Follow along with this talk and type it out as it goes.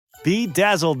Be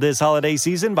dazzled this holiday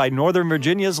season by Northern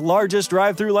Virginia's largest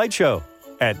drive-through light show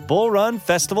at Bull Run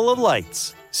Festival of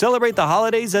Lights. Celebrate the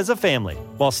holidays as a family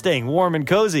while staying warm and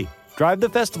cozy. Drive the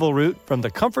festival route from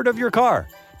the comfort of your car.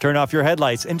 Turn off your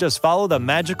headlights and just follow the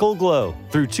magical glow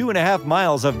through 2.5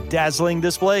 miles of dazzling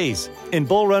displays in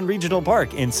Bull Run Regional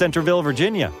Park in Centerville,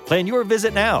 Virginia. Plan your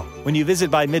visit now. When you visit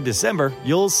by mid-December,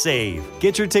 you'll save.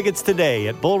 Get your tickets today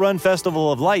at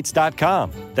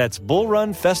bullrunfestivaloflights.com. That's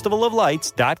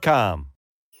bullrunfestivaloflights.com.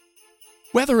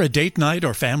 Whether a date night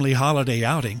or family holiday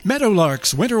outing,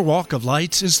 Meadowlark's Winter Walk of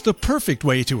Lights is the perfect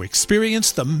way to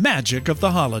experience the magic of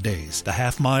the holidays. The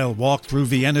half-mile walk through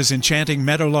Vienna's enchanting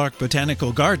Meadowlark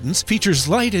Botanical Gardens features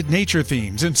lighted nature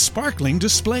themes and sparkling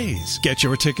displays. Get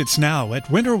your tickets now at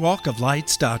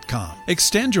winterwalkoflights.com.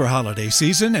 Extend your holiday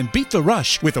season and beat the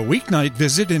rush with a weeknight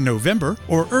visit in November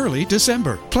or early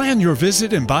December. Plan your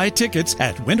visit and buy tickets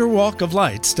at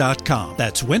winterwalkoflights.com.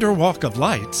 That's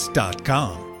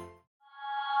winterwalkoflights.com.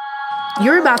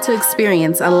 You're about to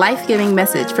experience a life-giving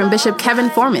message from Bishop Kevin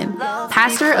Foreman,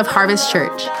 pastor of Harvest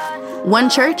Church, one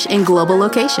church in global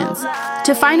locations.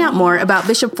 To find out more about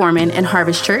Bishop Foreman and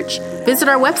Harvest Church, visit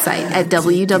our website at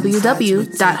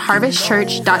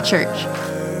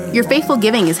www.harvestchurch.church. Your faithful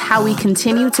giving is how we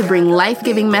continue to bring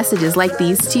life-giving messages like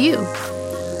these to you.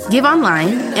 Give online,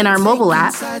 in our mobile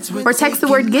app, or text the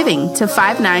word giving to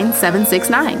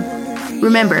 59769.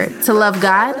 Remember to love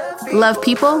God, love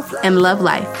people, and love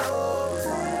life.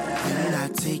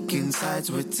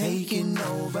 We're taking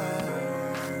over.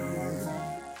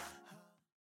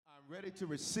 I'm ready to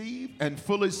receive and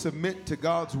fully submit to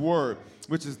God's word,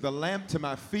 which is the lamp to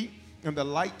my feet and the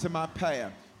light to my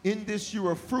path. In this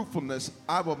year of fruitfulness,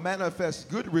 I will manifest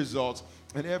good results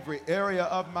in every area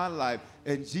of my life.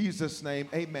 In Jesus' name,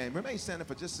 amen. Remain standing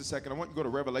for just a second. I want you to go to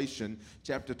Revelation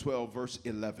chapter 12, verse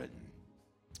 11.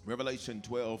 Revelation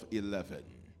 12, 11.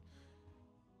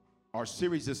 Our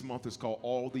series this month is called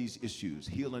All These Issues,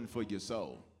 Healing for Your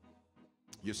Soul.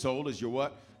 Your soul is your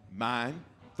what? Mind,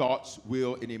 thoughts,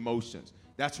 will, and emotions.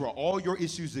 That's where all your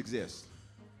issues exist.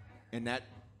 In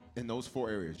those four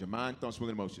areas, your mind, thoughts, will,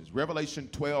 and emotions. Revelation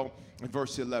 12 and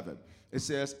verse 11. It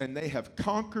says, and they have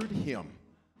conquered him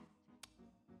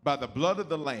by the blood of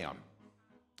the Lamb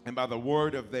and by the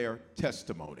word of their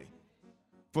testimony.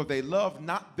 For they love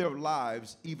not their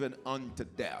lives even unto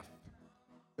death.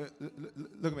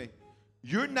 Look at me.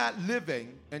 You're not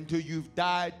living until you've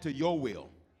died to your will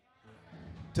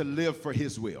to live for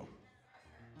his will.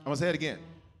 I'm going to say it again.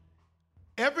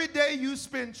 Every day you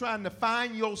spend trying to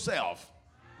find yourself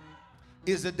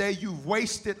is a day you've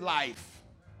wasted life.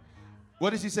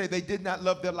 What does he say? They did not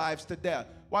love their lives to death.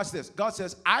 Watch this. God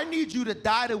says, I need you to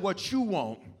die to what you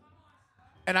want,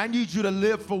 and I need you to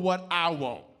live for what I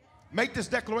want. Make this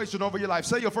declaration over your life.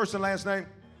 Say your first and last name.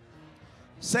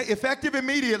 Say, effective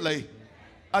immediately,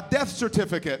 a death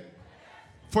certificate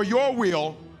for your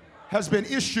will has been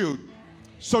issued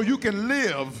so you can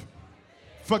live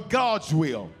for God's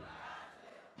will.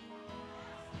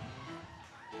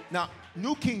 Now,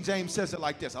 New King James says it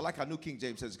like this. I like how New King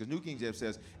James says it, because New King James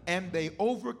says, and they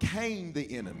overcame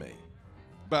the enemy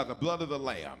by the blood of the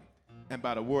Lamb and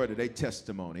by the word of their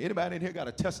testimony. Anybody in here got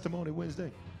a testimony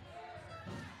Wednesday?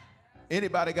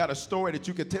 Anybody got a story that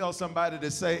you could tell somebody to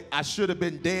say, I should have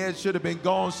been dead, should have been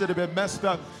gone, should have been messed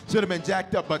up, should have been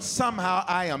jacked up, but somehow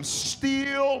I am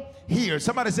still here.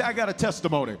 Somebody say, I got a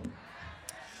testimony.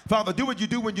 Father, do what you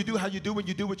do when you do how you do when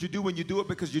you do what you do when you do it,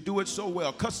 because you do it so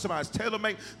well. Customize,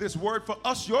 tailor-make this word for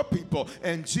us, your people.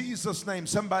 In Jesus' name,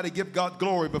 somebody give God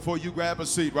glory before you grab a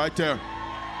seat right there.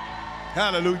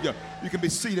 Hallelujah. You can be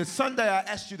seated. Sunday, I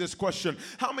asked you this question.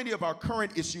 How many of our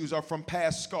current issues are from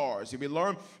past scars? And we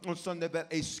learned on Sunday that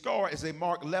a scar is a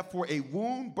mark left where a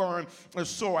wound, burn, or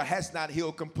sore has not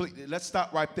healed completely. Let's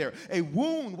stop right there. A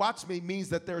wound, watch me, means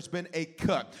that there's been a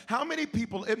cut. How many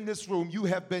people in this room, you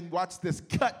have been, watch this,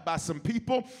 cut by some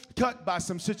people, cut by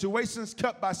some situations,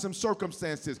 cut by some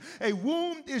circumstances? A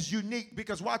wound is unique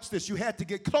because, watch this, you had to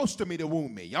get close to me to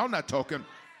wound me. Y'all not talking.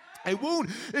 A wound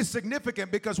is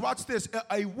significant because, watch this,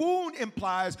 a wound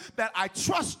implies that I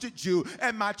trusted you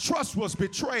and my trust was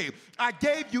betrayed. I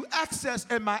gave you access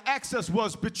and my access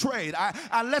was betrayed.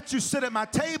 I let you sit at my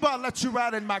table. I let you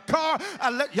ride in my car.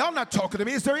 Y'all not talking to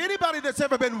me. Is there anybody that's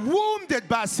ever been wounded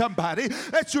by somebody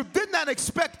that you did not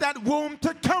expect that wound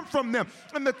to come from them?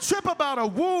 And the trip about a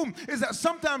wound is that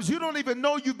sometimes you don't even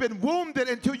know you've been wounded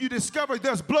until you discover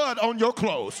there's blood on your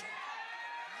clothes.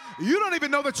 You don't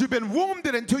even know that you've been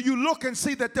wounded until you look and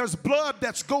see that there's blood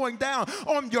that's going down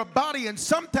on your body. And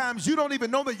sometimes you don't even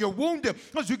know that you're wounded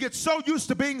because you get so used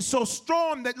to being so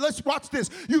strong that, let's watch this,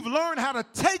 you've learned how to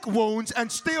take wounds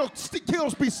and still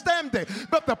be standing.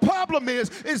 But the problem is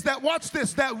that, watch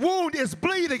this, that wound is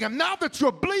bleeding. And now that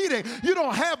you're bleeding, you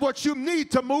don't have what you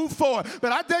need to move forward.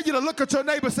 But I dare you to look at your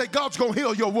neighbor and say, God's going to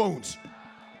heal your wounds.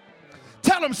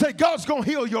 Tell him, say, God's going to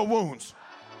heal your wounds.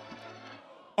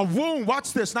 A wound,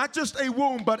 watch this, not just a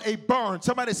wound, but a burn.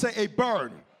 Somebody say a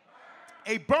burn.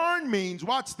 A burn means,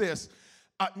 watch this,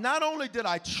 not only did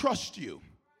I trust you,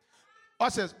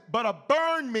 watch this, but a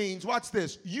burn means, watch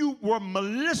this, you were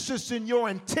malicious in your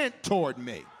intent toward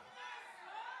me.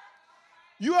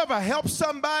 You ever help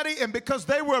somebody and because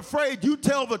they were afraid you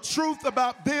tell the truth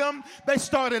about them, they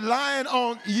started lying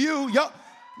on you?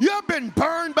 You ever been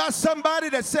burned by somebody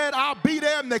that said, I'll be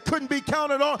there, and they couldn't be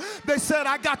counted on? They said,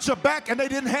 I got your back, and they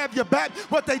didn't have your back.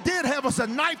 What they did have was a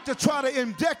knife to try to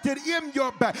inject it in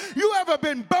your back. You ever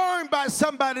been burned by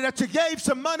somebody that you gave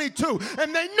some money to,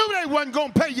 and they knew they wasn't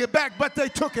going to pay you back, but they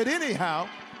took it anyhow?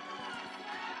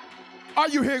 Are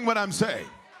you hearing what I'm saying?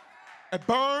 A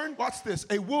burn, watch this,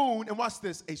 a wound, and watch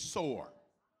this, a sore.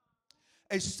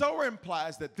 A sore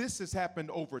implies that this has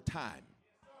happened over time.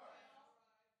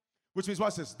 Which means,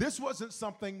 watch this, this wasn't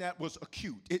something that was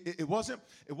acute. It wasn't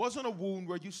a wound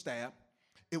where you stab.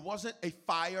 It wasn't a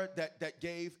fire that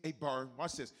gave a burn.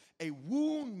 Watch this. A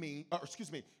wound means,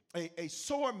 a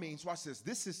sore means, watch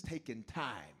this has taken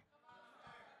time.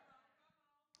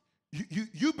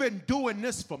 You've been doing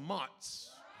this for months.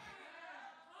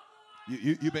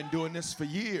 You've been doing this for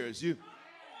years. You've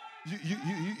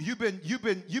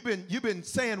been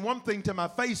saying one thing to my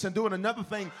face and doing another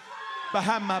thing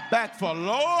behind my back for a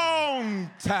long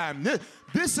time.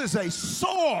 This is a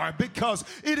sore because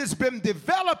it has been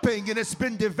developing, and it's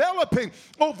been developing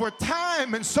over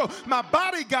time. And so my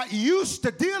body got used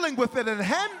to dealing with it and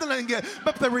handling it.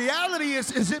 But the reality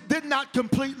is it did not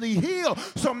completely heal.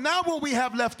 So now what we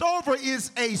have left over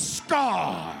is a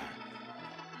scar.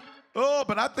 Oh,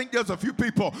 but I think there's a few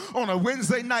people on a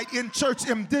Wednesday night in church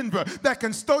in Denver that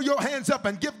can throw your hands up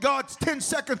and give God 10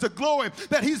 seconds of glory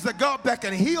that he's the God that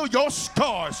can heal your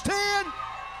scars. 10,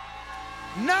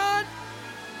 9,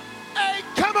 8,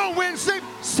 come on Wednesday,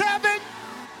 7,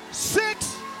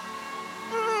 6,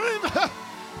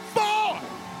 4,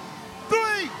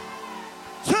 3,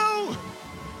 2,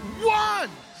 1.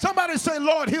 Somebody say,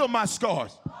 Lord, heal my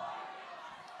scars.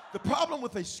 The problem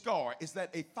with a scar is that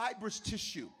a fibrous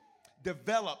tissue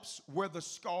develops where the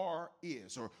scar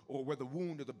is, or where the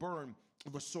wound or the burn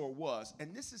or the sore was.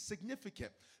 And this is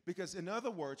significant because, in other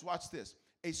words, watch this.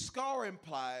 A scar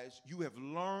implies you have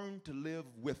learned to live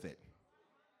with it.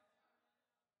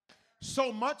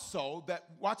 So much so that,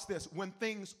 watch this, when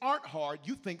things aren't hard,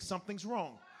 you think something's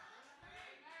wrong.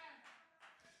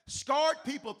 Scarred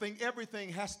people think everything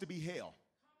has to be hell.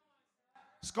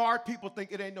 Scarred people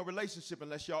think it ain't no relationship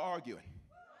unless y'all arguing.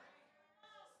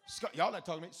 Y'all not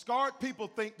talking to me. Scarred people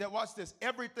think that, watch this,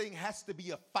 everything has to be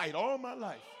a fight all my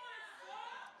life.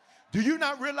 Do you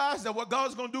not realize that what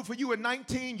God's going to do for you in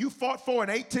 19, you fought for in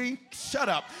 18? Shut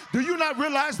up. Do you not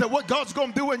realize that what God's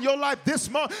going to do in your life this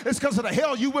month is because of the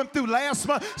hell you went through last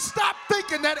month? Stop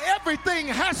thinking that everything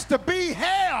has to be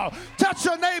hell. Touch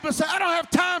your neighbor and say, I don't have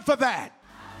time for that.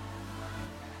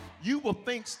 You will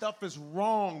think stuff is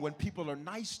wrong when people are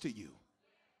nice to you.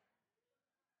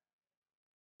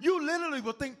 You literally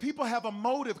will think people have a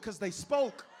motive because they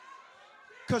spoke,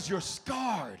 because you're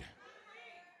scarred.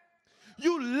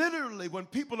 You literally, when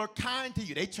people are kind to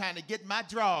you, they trying to get my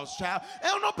draws, child.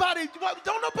 Don't nobody, you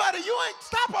ain't,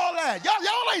 stop all that.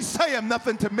 Y'all ain't saying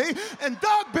nothing to me. And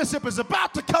Doug Bishop is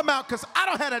about to come out because I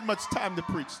don't have that much time to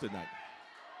preach tonight.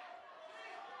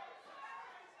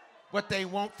 What they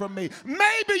want from me.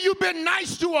 Maybe you've been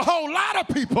nice to a whole lot of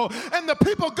people, and the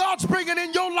people God's bringing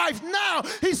in your life now,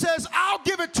 he says, I'll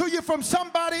give it to you from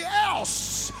somebody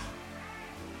else.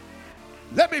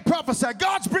 Let me prophesy.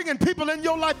 God's bringing people in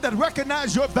your life that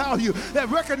recognize your value, that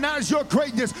recognize your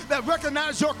greatness, that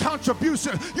recognize your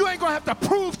contribution. You ain't going to have to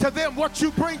prove to them what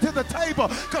you bring to the table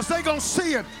because they're going to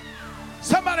see it.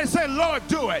 Somebody say, Lord,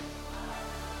 do it.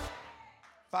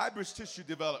 Fibrous tissue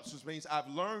develops, which means I've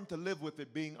learned to live with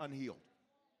it being unhealed.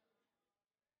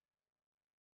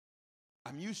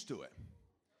 I'm used to it.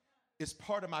 It's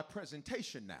part of my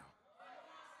presentation now.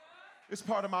 It's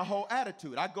part of my whole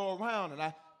attitude. I go around and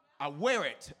I wear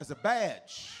it as a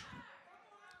badge.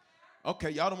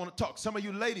 Okay, y'all don't want to talk. Some of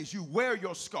you ladies, you wear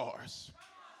your scars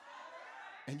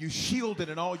and you shield it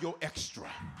in all your extra.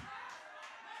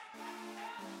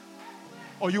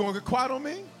 Oh, you want to get quiet on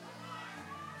me?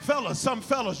 Fellas, some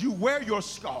fellas, you wear your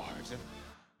scars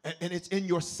And it's in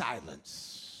your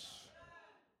silence.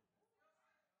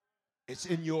 It's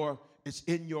in your,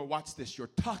 watch this, your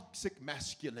toxic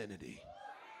masculinity.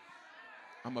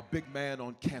 I'm a big man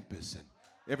on campus and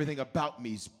everything about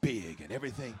me's big and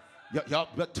everything. Y'all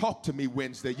talk to me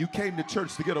Wednesday. You came to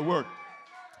church to get a word.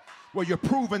 Well, you're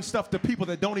proving stuff to people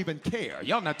that don't even care.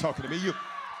 Y'all not talking to me.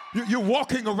 You're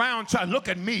walking around trying to look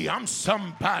at me. I'm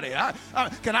somebody.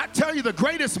 Can I tell you the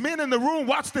greatest men in the room,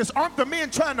 watch this, aren't the men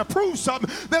trying to prove something.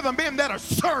 They're the men that are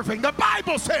serving. The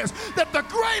Bible says that the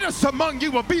greatest among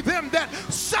you will be them that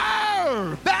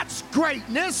serve. That's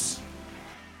greatness.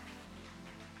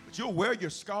 But you'll wear your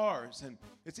scars, and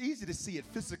it's easy to see it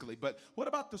physically, but what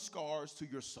about the scars to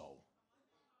your soul?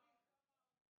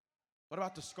 What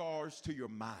about the scars to your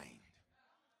mind?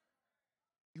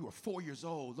 You were 4 years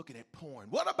old looking at porn.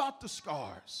 What about the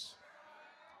scars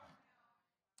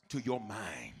to your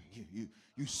mind?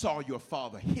 You saw your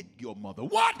father hit your mother.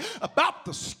 What about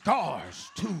the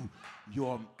scars to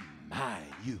your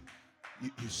mind?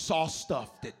 You saw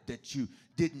stuff that you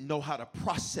didn't know how to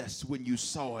process when you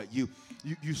saw it. You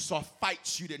saw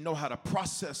fights you didn't know how to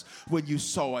process when you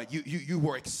saw it. You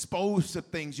were exposed to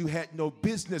things you had no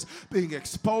business being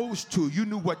exposed to. You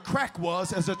knew what crack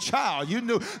was as a child. You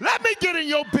knew, let me get in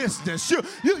your business. You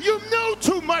knew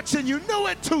too much and you knew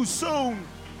it too soon.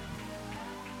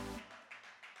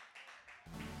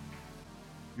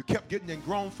 You kept getting in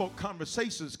grown folk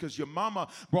conversations because your mama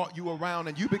brought you around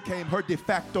and you became her de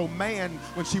facto man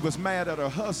when she was mad at her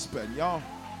husband, y'all.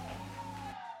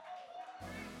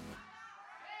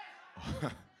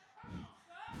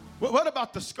 What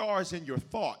about the scars in your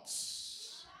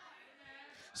thoughts?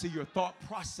 See, your thought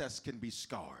process can be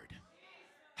scarred.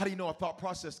 How do you know a thought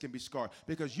process can be scarred?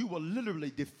 Because you will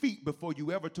literally defeat before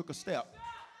you ever took a step.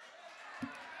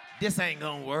 This ain't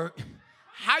gonna work.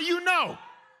 How you know?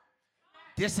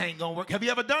 This ain't gonna work. Have you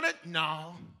ever done it?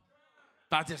 No.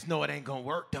 But I just know it ain't gonna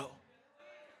work though.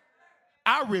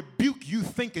 I rebuke you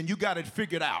thinking you got it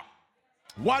figured out.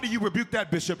 Why do you rebuke that,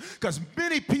 Bishop? Because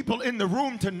many people in the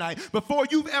room tonight, before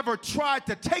you've ever tried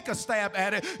to take a stab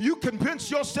at it, you convince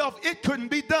yourself it couldn't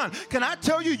be done. Can I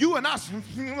tell you, you and I,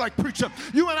 like preacher,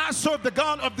 you and I serve the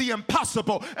God of the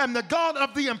impossible and the God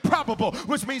of the improbable,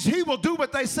 which means he will do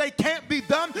what they say can't be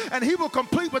done and he will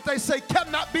complete what they say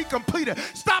cannot be completed.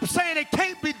 Stop saying it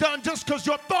can't be done just because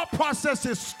your thought process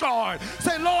is scarred.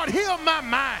 Say, Lord, heal my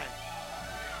mind.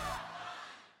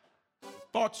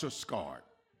 Thoughts are scarred.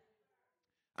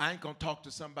 I ain't gonna talk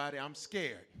to somebody, I'm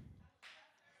scared.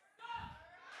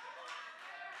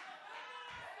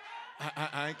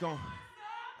 I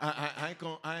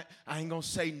ain't gonna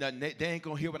say nothing. They ain't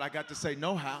gonna hear what I got to say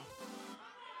no how.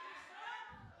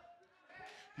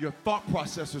 Your thought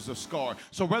processes are scarred.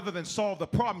 So rather than solve the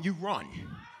problem, you run.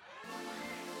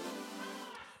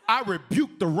 I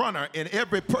rebuke the runner in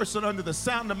every person under the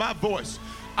sound of my voice.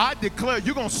 I declare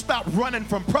you're going to stop running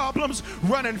from problems,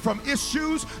 running from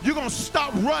issues. You're going to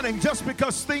stop running just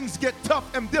because things get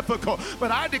tough and difficult.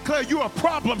 But I declare you're a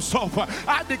problem solver.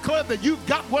 I declare that you've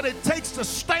got what it takes to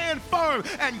stand firm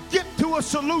and get to a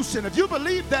solution. If you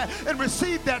believe that and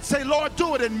receive that, say, Lord,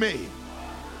 do it in me.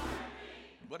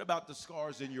 What about the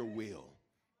scars in your will?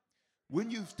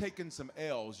 When you've taken some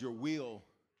L's, your will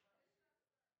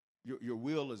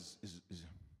is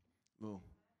a little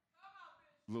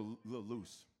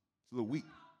loose, it's a little weak.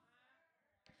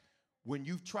 When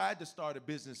you've tried to start a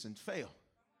business and fail,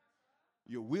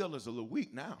 your will is a little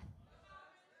weak now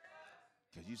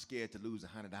because you're scared to lose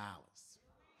 $100.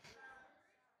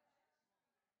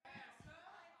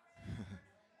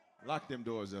 Lock them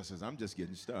doors, us. I'm just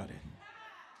getting started.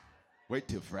 Wait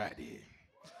till Friday.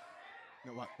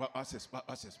 No, watch this.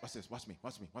 Watch me.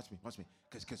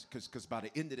 Because by the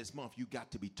end of this month, you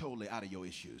got to be totally out of your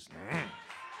issues.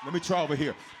 Let me try over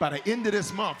here. By the end of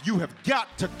this month, you have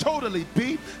got to totally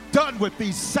be done with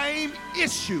these same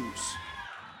issues.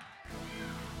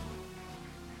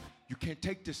 You can't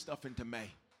take this stuff into May.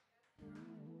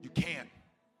 You can't.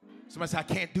 Somebody say, I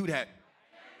can't do that.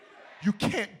 You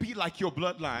can't be like your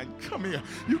bloodline. Come here.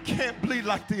 You can't be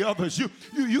like the others. You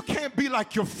can't be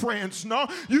like your friends. No,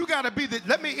 you got to be the,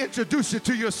 let me introduce you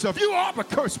to yourself. You are the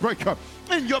curse breaker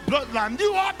in your bloodline.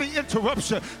 You are the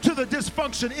interruption to the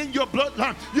dysfunction in your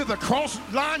bloodline. You're the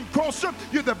line crosser.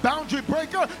 You're the boundary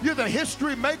breaker. You're the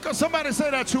history maker. Somebody say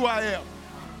that's who I am.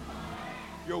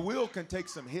 Your will can take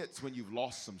some hits when you've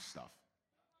lost some stuff.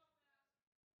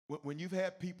 When you've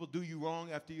had people do you wrong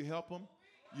after you help them,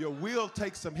 your will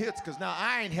takes some hits because now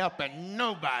I ain't helping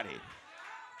nobody.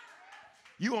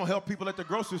 You won't help people at the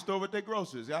grocery store with their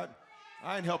groceries. I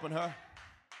ain't helping her.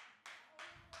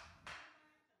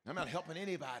 I'm not helping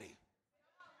anybody.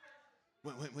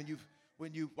 When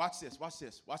when you, watch this.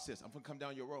 I'm going to come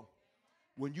down your row.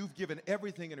 When you've given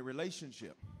everything in a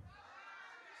relationship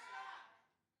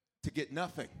to get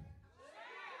nothing,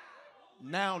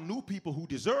 now new people who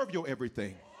deserve your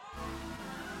everything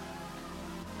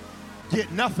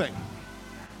get nothing.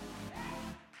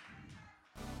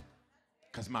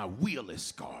 Because my wheel is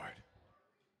scarred.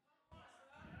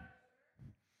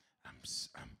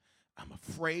 I'm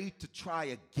afraid to try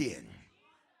again.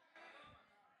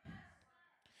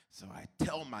 So I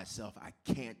tell myself I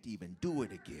can't even do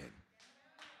it again.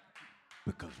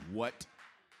 Because what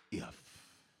if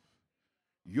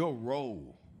your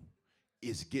role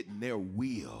is getting their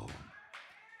will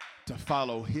to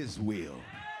follow his will?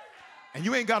 And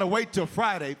you ain't got to wait till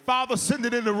Friday. Father, send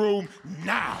it in the room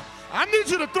now. I need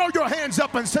you to throw your hands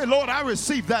up and say, Lord, I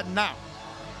receive that now.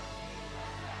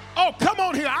 Oh, come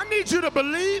on here. I need you to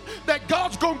believe that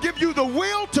God's going to give you the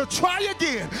will to try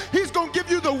again. He's going to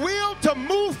give you the will to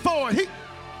move forward.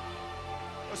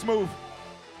 Let's move.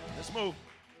 Let's move.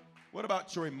 What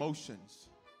about your emotions?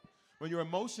 When your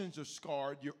emotions are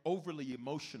scarred, you're overly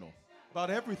emotional about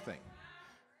everything.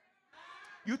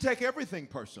 You take everything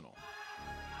personal.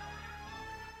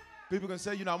 People can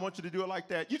say, I want you to do it like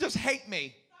that. You just hate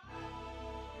me.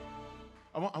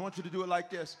 I want you to do it like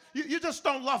this. You just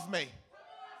don't love me.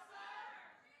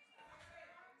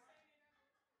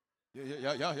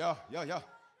 Yeah.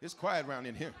 It's quiet around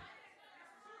in here.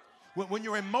 When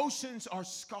your emotions are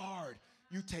scarred,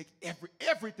 you take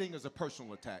everything as a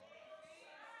personal attack.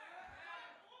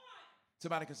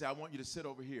 Somebody can say, I want you to sit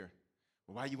over here.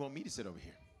 Well, why you want me to sit over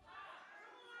here?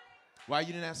 Why you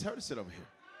didn't ask her to sit over here?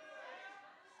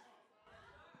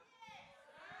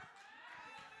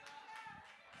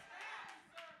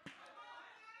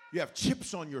 You have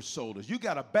chips on your shoulders. You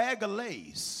got a bag of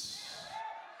Lay's.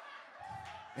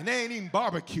 And they ain't even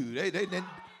barbecue.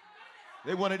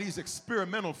 They one of these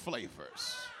experimental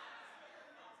flavors.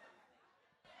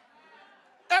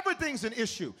 Everything's an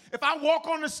issue. If I walk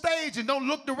on the stage and don't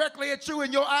look directly at you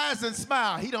in your eyes and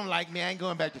smile, he don't like me. I ain't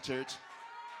going back to church.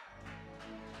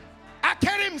 I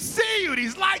can't even see you.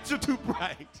 These lights are too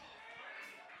bright.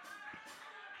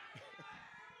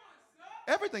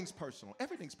 Everything's personal.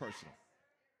 Everything's personal.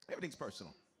 Everything's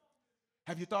personal.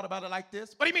 Have you thought about it like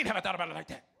this? What do you mean, have I thought about it like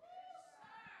that?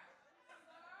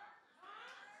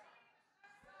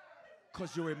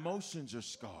 Because your emotions are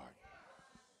scarred.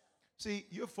 See,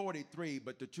 you're 43,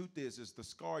 but the truth is the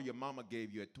scar your mama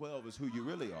gave you at 12 is who you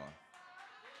really are.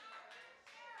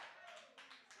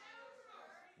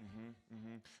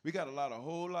 We got a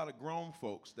whole lot of grown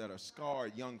folks that are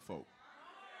scarred young folk.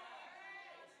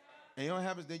 And you know what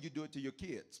happens then? You do it to your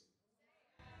kids.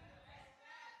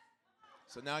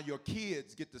 So now your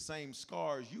kids get the same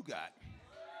scars you got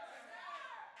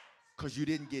because you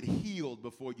didn't get healed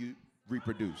before you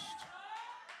reproduced.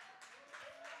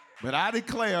 But I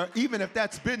declare, even if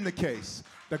that's been the case,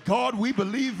 the God we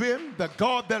believe in, the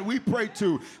God that we pray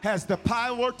to, has the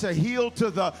power to heal to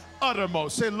the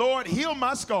uttermost. Say, Lord, heal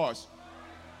my scars.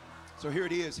 So here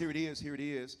it is.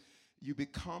 You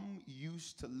become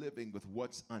used to living with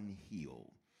what's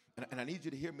unhealed. And I need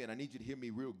you to hear me, and I need you to hear me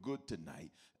real good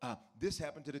tonight. This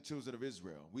happened to the children of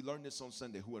Israel. We learned this on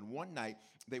Sunday, who in one night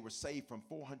they were saved from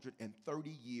 430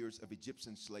 years of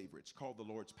Egyptian slavery. It's called the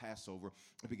Lord's Passover.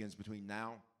 It begins between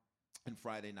now and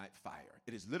Friday night fire.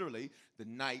 It is literally the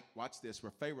night, watch this,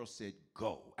 where Pharaoh said,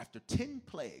 go. After 10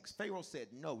 plagues, Pharaoh said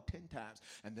no 10 times.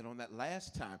 And then on that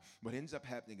last time, what ends up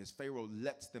happening is Pharaoh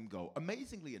lets them go.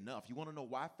 Amazingly enough, you want to know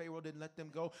why Pharaoh didn't let them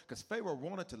go? Because Pharaoh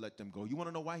wanted to let them go. You want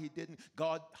to know why he didn't?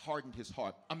 God hardened his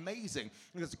heart. Amazing.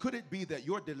 Because could it be that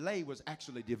your delay was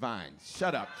actually divine?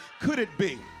 Shut up. Could it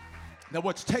be? Now,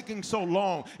 what's taking so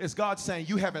long is God saying,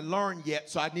 you haven't learned yet,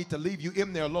 so I need to leave you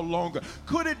in there a little longer.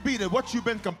 Could it be that what you've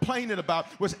been complaining about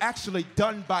was actually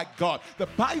done by God? The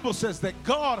Bible says that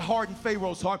God hardened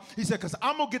Pharaoh's heart. He said, because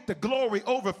I'm going to get the glory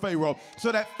over Pharaoh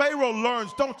so that Pharaoh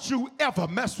learns, don't you ever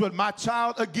mess with my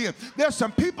child again. There's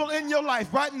some people in your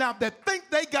life right now that think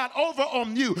they got over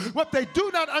on you. What they do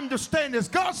not understand is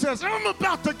God says, I'm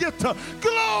about to get the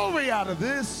glory out of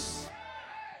this.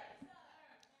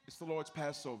 It's the Lord's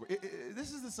Passover.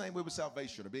 This is the same way with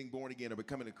salvation or being born again or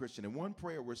becoming a Christian. In one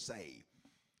prayer, we're saved.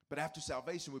 But after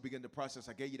salvation, we begin the process.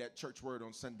 I gave you that church word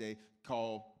on Sunday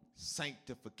called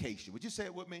sanctification. Would you say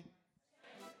it with me?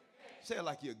 Say it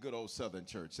like you're a good old Southern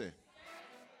church. Say it.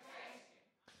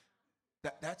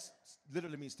 That's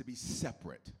literally means to be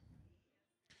separate.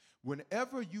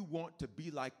 Whenever you want to be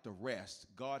like the rest,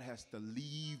 God has to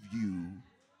leave you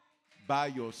by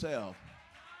yourself.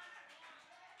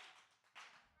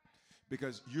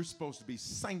 Because you're supposed to be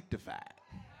sanctified,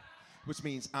 which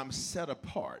means I'm set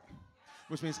apart.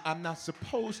 which means I'm not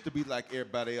supposed to be like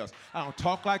everybody else. I don't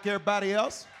talk like everybody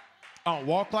else. I don't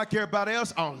walk like everybody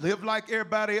else. I don't live like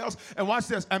everybody else. And watch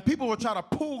this. And people will try to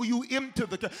pull you into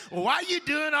the church. Well, why are you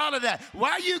doing all of that?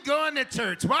 Why are you going to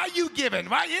church? Why are you giving?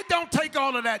 Why it don't take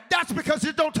all of that? That's because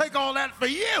it don't take all that for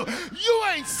you. You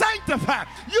ain't sanctified.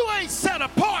 You ain't set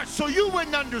apart, so you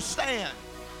wouldn't understand.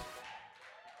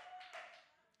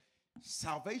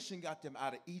 Salvation got them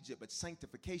out of Egypt, but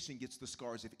sanctification gets the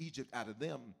scars of Egypt out of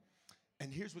them.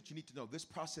 And here's what you need to know. This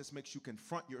process makes you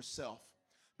confront yourself.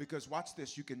 Because watch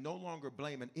this, you can no longer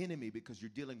blame an enemy because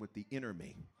you're dealing with the inner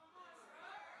me.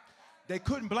 They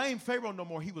couldn't blame Pharaoh no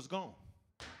more. He was gone.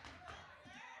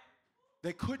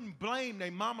 They couldn't blame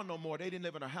their mama no more. They didn't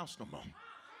live in a house no more.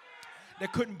 They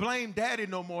couldn't blame daddy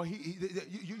no more.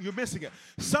 You're missing it.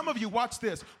 Some of you, watch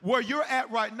this. Where you're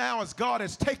at right now is God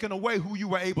has taken away who you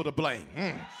were able to blame.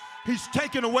 He's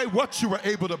taken away what you were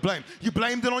able to blame. You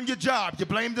blamed it on your job. You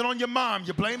blamed it on your mom.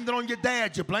 You blamed it on your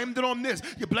dad. You blamed it on this.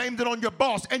 You blamed it on your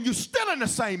boss. And you're still in the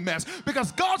same mess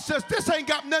because God says this ain't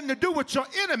got nothing to do with your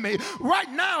enemy.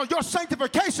 Right now, your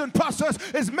sanctification process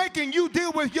is making you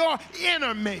deal with your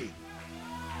enemy.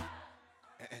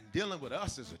 And dealing with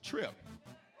us is a trip.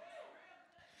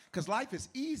 Because life is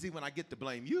easy when I get to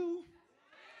blame you.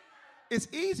 It's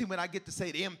easy when I get to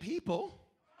say them people.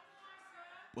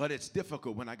 But it's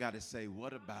difficult when I got to say,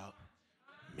 what about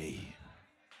me?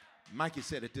 Mikey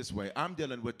said it this way. I'm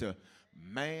dealing with the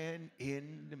man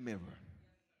in the mirror.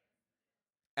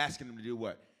 Asking him to do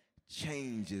what?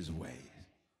 Change his ways.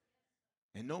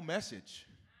 And no message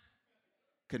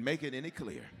can make it any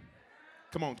clearer.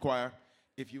 Come on, choir.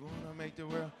 If you want to make the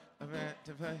world a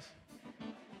better place.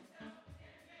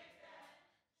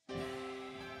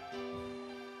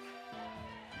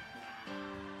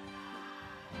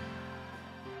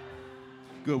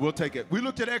 Good, we'll take it. We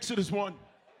looked at Exodus 1,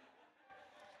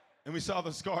 and we saw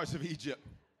the scars of Egypt.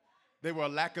 They were a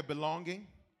lack of belonging.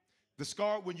 The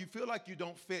scar, when you feel like you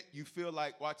don't fit, you feel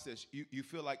like, watch this, you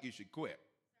feel like you should quit.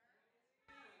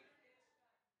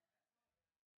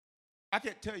 I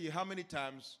can't tell you how many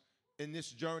times in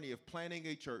this journey of planning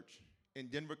a church in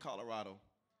Denver, Colorado,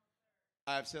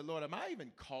 I've said, Lord, am I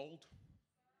even called?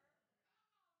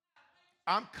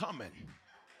 I'm coming.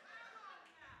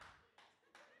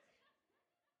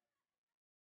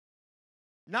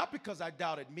 Not because I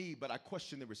doubted me, but I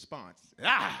questioned the response.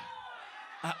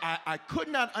 I could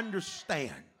not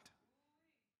understand.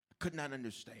 I could not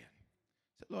understand.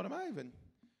 I said, Lord, am I even,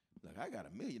 look, I got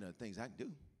a million other things I can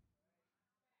do.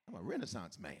 I'm a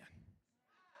Renaissance man.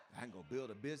 I can go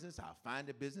build a business. I'll find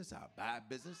a business. I'll buy a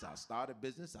business. I'll start a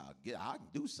business. I can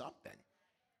do something.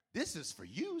 This is for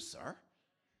you, sir.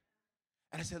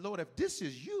 And I said, Lord, if this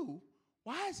is you,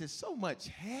 why is it so much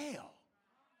hell?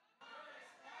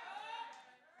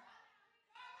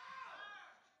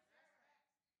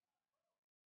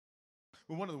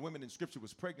 When one of the women in Scripture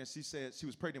was pregnant, she said she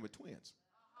was pregnant with twins,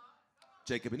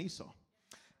 Jacob and Esau.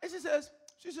 And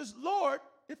she says, Lord,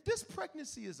 if this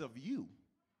pregnancy is of you,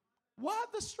 why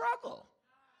the struggle?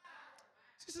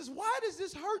 She says, why does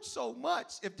this hurt so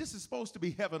much if this is supposed to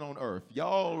be heaven on earth?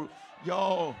 Y'all,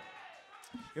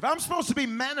 if I'm supposed to be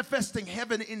manifesting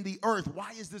heaven in the earth,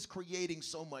 why is this creating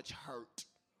so much hurt?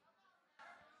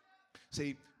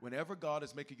 See, whenever God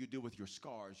is making you deal with your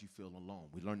scars, you feel alone.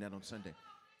 We learned that on Sunday.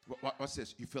 What's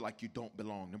this? You feel like you don't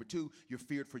belong. Number 2, you're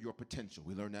feared for your potential.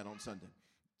 We learned that on Sunday.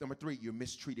 Number 3, you're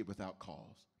mistreated without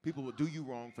cause. People will do you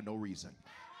wrong for no reason.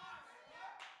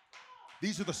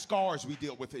 These are the scars we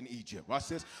deal with in Egypt. Watch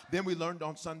this. Then we learned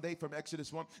on Sunday from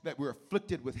Exodus 1 that we're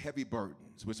afflicted with heavy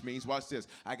burdens, which means, watch this,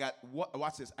 I got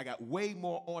way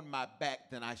more on my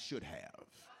back than I should have.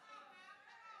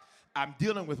 I'm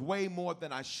dealing with way more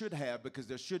than I should have because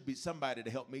there should be somebody to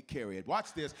help me carry it.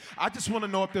 Watch this. I just want to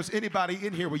know if there's anybody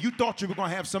in here where you thought you were going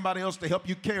to have somebody else to help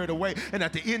you carry it away, and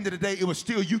at the end of the day, it was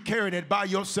still you carrying it by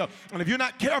yourself. And if you're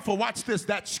not careful, watch this,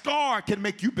 that scar can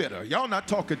make you bitter. Y'all not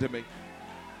talking to me.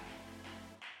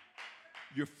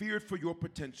 You're feared for your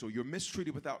potential. You're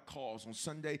mistreated without cause. On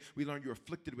Sunday, we learned you're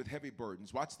afflicted with heavy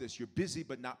burdens. Watch this. You're busy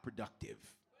but not productive.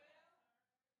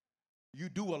 You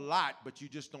do a lot, but you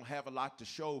just don't have a lot to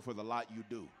show for the lot you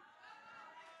do.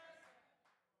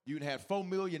 You can have 4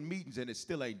 million meetings and it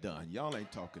still ain't done. Y'all ain't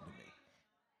talking to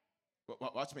me.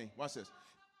 Watch me. Watch this.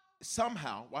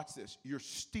 Somehow, watch this, you're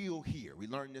still here. We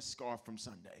learned this scar from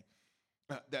Sunday.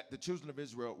 That the children of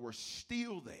Israel were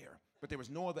still there, but there was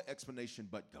no other explanation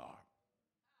but God.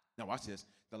 Now watch this.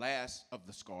 The last of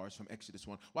the scars from Exodus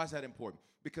 1. Why is that important?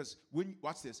 Because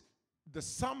watch this. The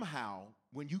somehow,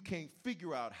 when you can't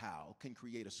figure out how, can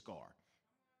create a scar.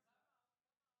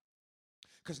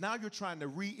 Because now you're trying to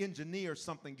re-engineer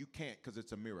something you can't because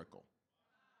it's a miracle.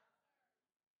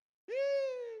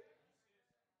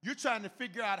 You're trying to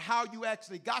figure out how you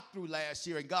actually got through last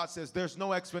year, and God says, there's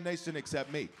no explanation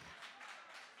except me.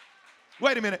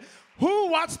 Wait a minute.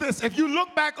 Watch this. If you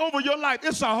look back over your life,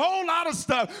 it's a whole lot of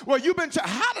stuff where you've been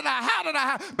how did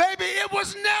I? Baby, it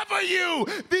was never you.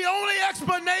 The only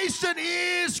explanation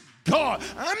is God.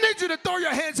 I need you to throw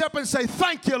your hands up and say,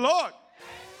 thank you, Lord.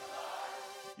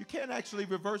 You can't actually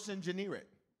reverse engineer it.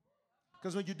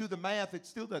 Because when you do the math, it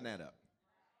still doesn't add up.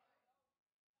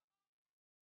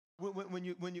 When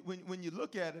you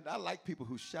look at it, I like people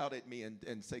who shout at me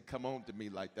and say, come on to me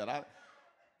like that.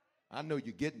 I know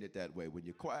you're getting it that way. When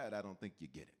you're quiet, I don't think you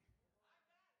get it.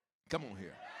 Come on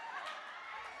here.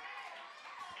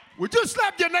 Would you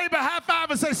slap your neighbor high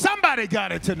five and say, somebody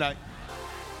got it tonight?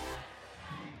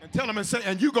 And tell them and say,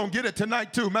 and you're going to get it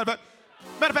tonight too. Matter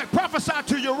of fact, prophesy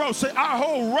to your row. Say, our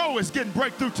whole row is getting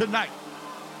breakthrough tonight.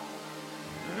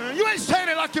 You ain't saying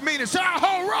it like you mean it. Say, our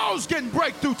whole row's getting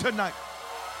breakthrough tonight.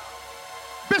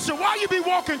 Bishop, why you be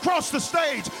walking across the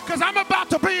stage? Because I'm about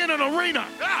to be in an arena.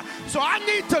 So I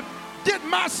need to get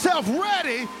myself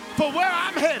ready for where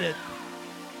I'm headed.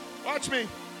 Watch me.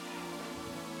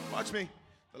 Watch me.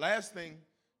 The last thing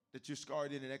that you're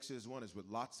scarred in Exodus 1 is with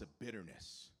lots of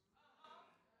bitterness.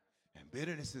 And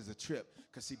bitterness is a trip.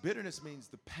 Because see, bitterness means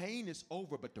the pain is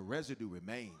over, but the residue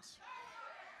remains.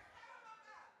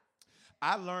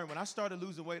 I learned when I started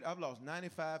losing weight, I've lost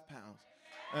 95 pounds.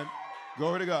 And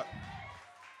glory to God.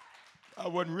 I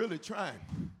wasn't really trying.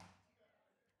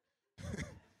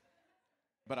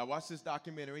 But I watched this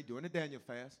documentary during the Daniel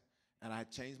fast, and I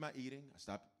changed my eating.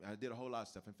 I did a whole lot of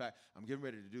stuff. In fact, I'm getting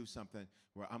ready to do something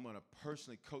where I'm going to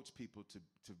personally coach people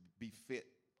to be fit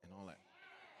and all that.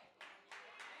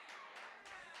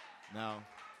 Now,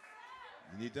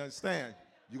 you need to understand,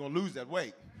 you're going to lose that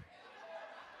weight.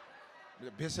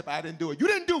 Bishop, I didn't do it. You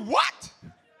didn't do what?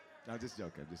 No, just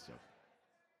joking, just joking.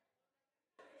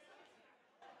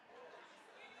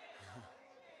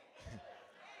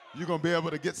 You're going to be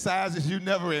able to get sizes you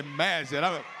never imagined.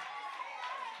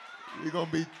 You're going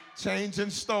to be changing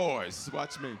stores.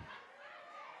 Watch me.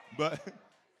 But,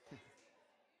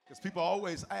 because people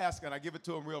always ask, and I give it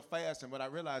to them real fast, and what I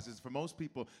realize is for most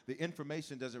people, the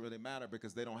information doesn't really matter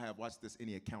because they don't have, watch this,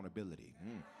 any accountability.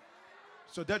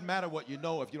 So it doesn't matter what you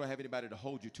know if you don't have anybody to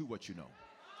hold you to what you know.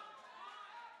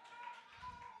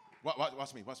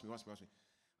 Watch me.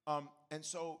 And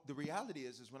so the reality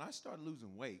is when I started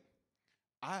losing weight,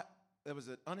 there was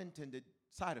an unintended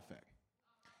side effect.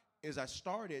 As I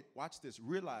started, watch this,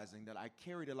 realizing that I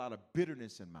carried a lot of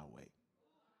bitterness in my weight.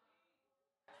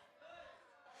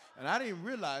 And I didn't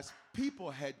realize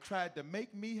people had tried to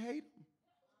make me hate them.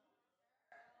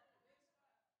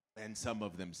 And some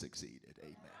of them succeeded.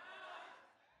 Amen.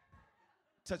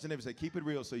 Touch the neighbor and say, keep it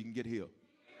real so you can get healed.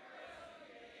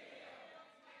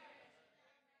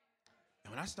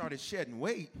 And when I started shedding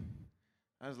weight,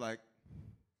 I was like,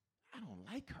 I don't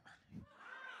like her.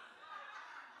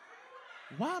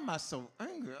 Why am I so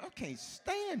angry? I can't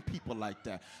stand people like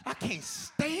that. I can't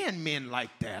stand men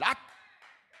like that.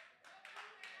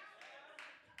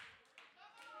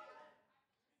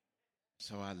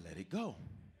 So I let it go.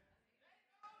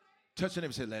 Touch the neighbor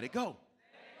and say, let it go.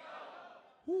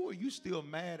 Who are you still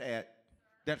mad at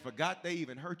that forgot they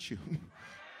even hurt you?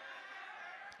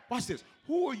 Watch this.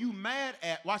 Who are you mad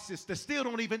at, watch this, that still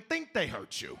don't even think they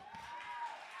hurt you?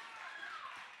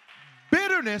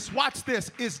 Bitterness, watch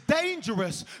this, is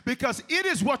dangerous because it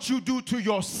is what you do to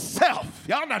yourself.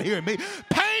 Y'all not hearing me.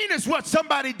 Pain is what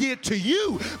somebody did to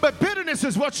you, but bitterness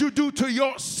is what you do to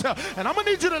yourself. And I'm going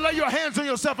to need you to lay your hands on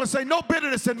yourself and say, no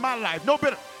bitterness in my life. No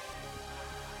bitterness.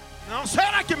 No, say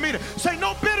it like you mean it. Say,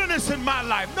 no bitterness in my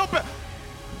life.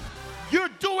 You're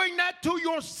doing that to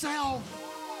yourself.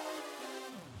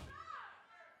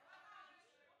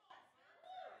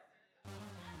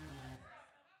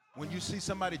 When you see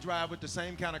somebody drive with the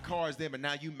same kind of car as them and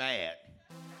now you mad.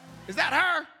 Is that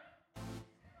her?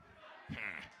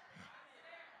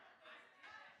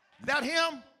 Is that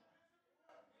him?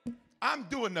 I'm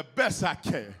doing the best I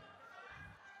can.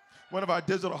 One of our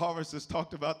digital harvesters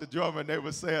talked about the drummer, and they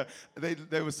were saying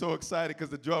they were so excited because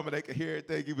the drummer, they could hear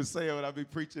everything he was saying when I be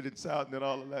preaching and shouting and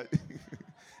all of that.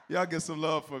 Y'all get some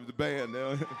love from the band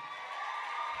now.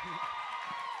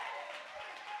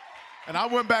 And I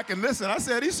went back and listened. I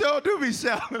said, he sure do be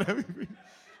shouting.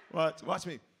 Watch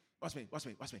me.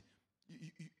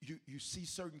 You see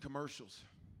certain commercials,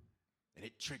 and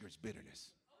it triggers bitterness.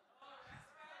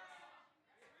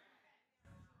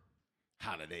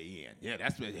 Holiday Inn. Yeah,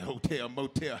 that's what hotel,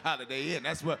 motel, Holiday Inn.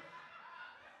 That's what.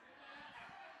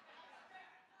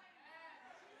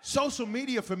 Social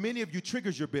media for many of you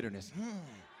triggers your bitterness. And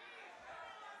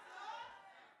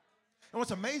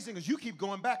what's amazing is you keep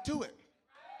going back to it.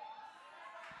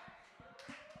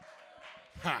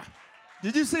 Huh.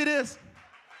 Did you see this?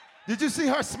 Did you see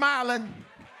her smiling?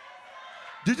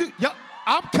 Did you? Yeah,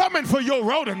 I'm coming for your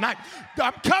road tonight.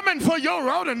 I'm coming for your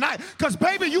road tonight. Because,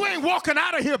 baby, you ain't walking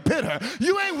out of here bitter.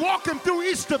 You ain't walking through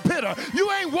Easter bitter.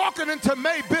 You ain't walking into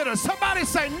May bitter. Somebody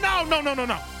say, no, no, no, no,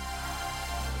 no.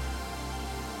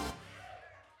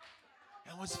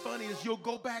 And what's funny is you'll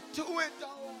go back to it,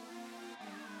 though,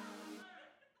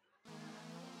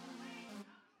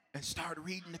 and start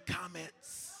reading the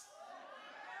comments.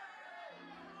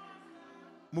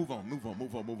 Move on, move on,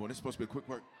 move on, move on. This is supposed to be a quick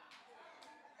work.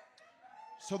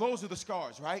 So those are the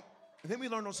scars, right? And then we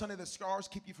learned on Sunday that scars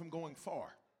keep you from going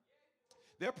far.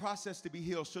 Their process to be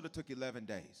healed should have took 11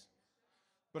 days.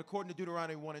 But according to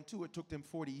Deuteronomy 1 and 2, it took them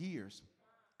 40 years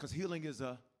because healing is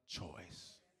a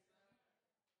choice.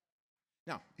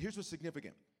 Now, here's what's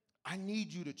significant. I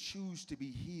need you to choose to be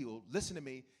healed, listen to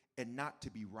me, and not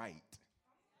to be right.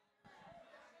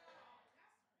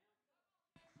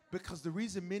 Because the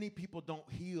reason many people don't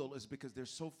heal is because they're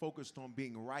so focused on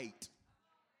being right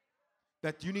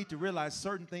that you need to realize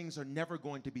certain things are never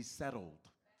going to be settled.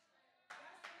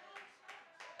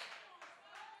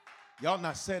 Y'all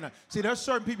not saying that. See, there's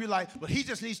certain people like, well, he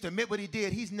just needs to admit what he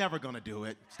did. He's never going to do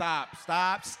it. Stop,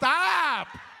 stop, stop.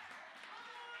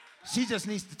 She just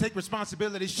needs to take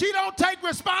responsibility. She don't take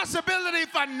responsibility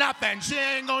for nothing. She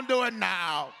ain't going to do it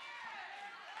now.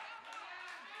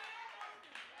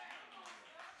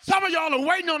 Some of y'all are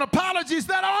waiting on apologies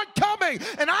that aren't coming,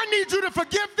 and I need you to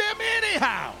forgive them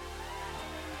anyhow.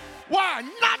 Why?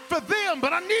 Not for them,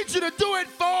 but I need you to do it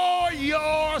for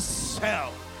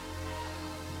yourself.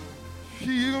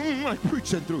 I'm like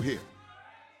preaching through here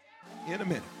in a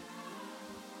minute.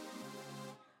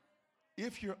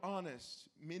 If you're honest,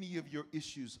 many of your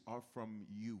issues are from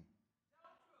you.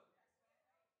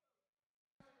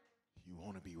 You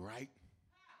want to be right.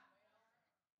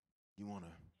 You want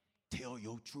to tell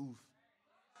your truth.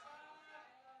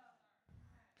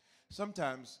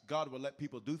 Sometimes God will let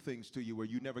people do things to you where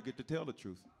you never get to tell the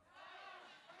truth.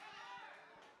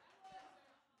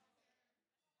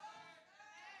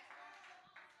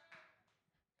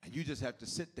 And you just have to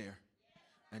sit there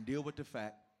and deal with the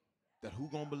fact that who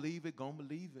gonna believe it, gonna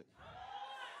believe it.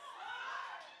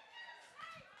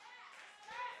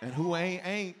 And who ain't,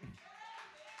 ain't.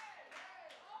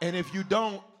 And if you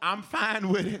don't, I'm fine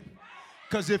with it.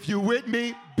 Because if you're with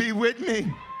me, be with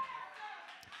me.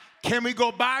 Can we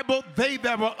go Bible? They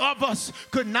that were of us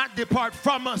could not depart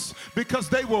from us because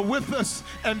they were with us.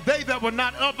 And they that were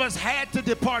not of us had to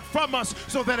depart from us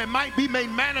so that it might be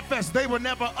made manifest. They were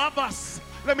never of us.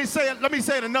 Let me say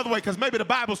it another way because maybe the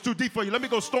Bible's too deep for you. Let me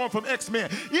go storm from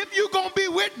X-Men. If you're going to be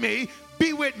with me,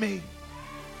 be with me.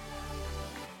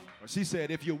 Or she said,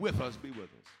 if you're with us, be with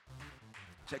us.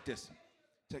 Check this.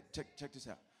 Check this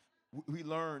out. We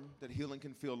learn that healing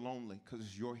can feel lonely because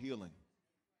it's your healing.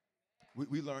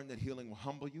 We learn that healing will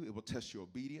humble you. It will test your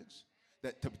obedience.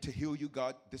 That to heal you,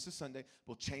 God, this is Sunday,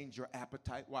 will change your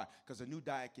appetite. Why? Because a new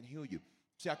diet can heal you.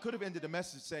 See, I could have ended the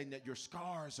message saying that your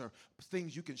scars are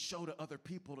things you can show to other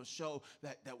people to show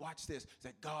that watch this,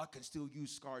 that God can still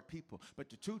use scarred people. But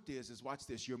the truth is watch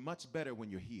this, you're much better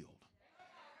when you're healed.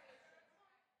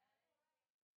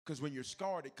 Because when you're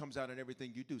scarred, it comes out in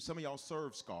everything you do. Some of y'all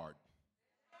serve scarred.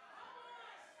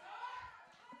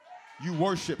 You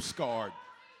worship scarred.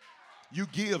 You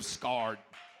give scarred.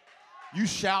 You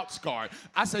shout scarred.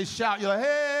 I say shout, you're like,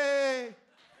 hey.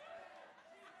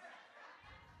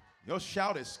 Your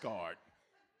shout is scarred.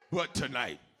 But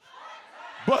tonight,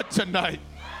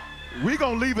 we're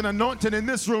going to leave an anointing in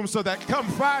this room so that come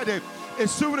Friday, as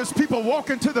soon as people walk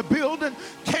into the building,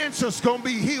 cancer's going to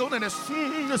be healed. And as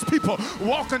soon as people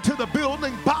walk into the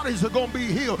building, bodies are going to be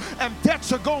healed. And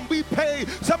debts are going to be paid.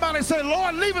 Somebody say,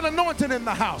 Lord, leave an anointing in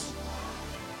the house.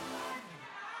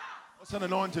 What's an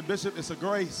anointing, Bishop? It's a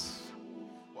grace.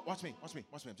 Watch me. I'm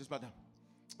just about done.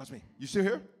 Watch me. You still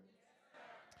here?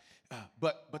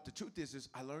 But the truth is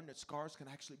I learned that scars can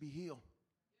actually be healed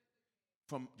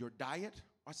from your diet,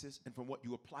 watch this, and from what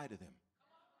you apply to them.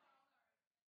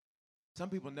 Some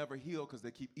people never heal because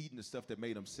they keep eating the stuff that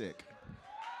made them sick.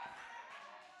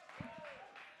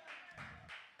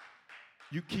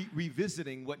 You keep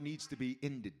revisiting what needs to be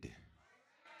ended.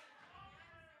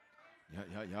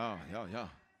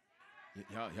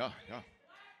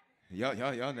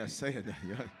 Y'all not saying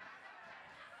that.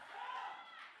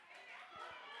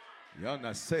 Y'all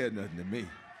not saying nothing to me.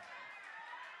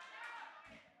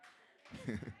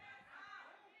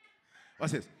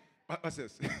 Watch this.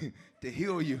 To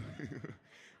heal you.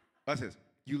 Watch this.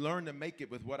 You learn to make it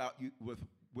without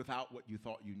what you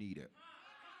thought you needed.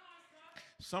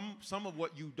 Some of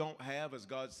what you don't have is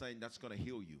God saying that's going to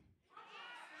heal you.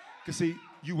 Because see,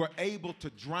 you were able to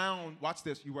drown, watch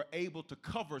this, you were able to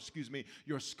cover,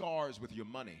 your scars with your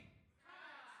money.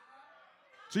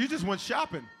 So you just went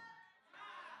shopping.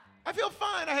 I feel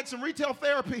fine. I had some retail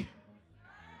therapy.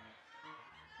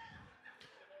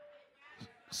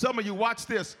 Some of you watch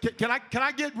this. Can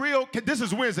I get real? This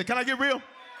is Wednesday. Can I get real?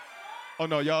 Oh,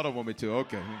 no, y'all don't want me to.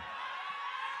 Okay.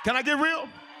 Can I get real?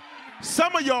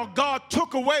 Some of y'all, God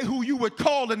took away who you would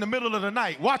call in the middle of the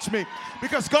night. Watch me.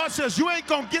 Because God says you ain't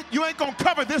gonna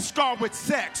cover this scar with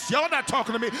sex. Y'all not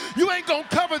talking to me. You ain't gonna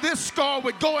cover this scar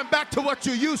with going back to what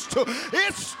you used to.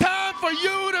 It's time for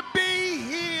you to be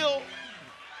healed.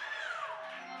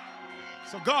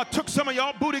 So God took some of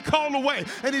y'all booty call away,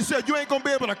 and he said, you ain't gonna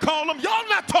be able to call them. Y'all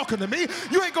not talking to me.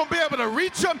 You ain't gonna be able to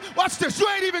reach them. Watch this. You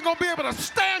ain't even gonna be able to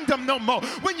stand them no more.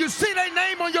 When you see their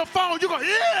name on your phone, you go,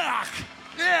 yeah,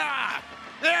 yeah,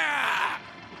 yeah,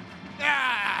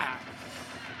 yeah.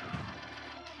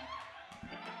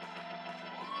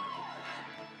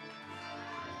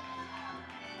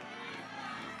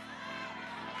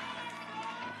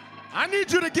 I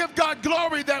need you to give God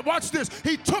glory that, watch this,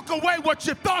 he took away what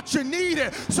you thought you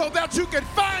needed so that you could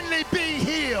finally be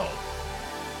healed.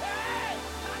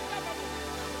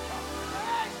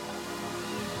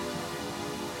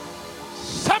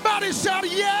 Somebody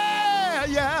shout, yeah,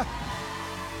 yeah.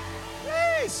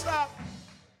 Hey, stop.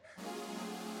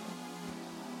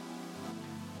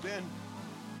 Then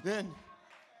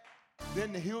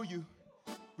to heal you,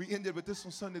 we ended with this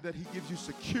on Sunday, that he gives you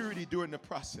security during the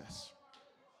process.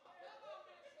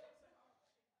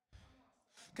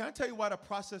 Can I tell you why the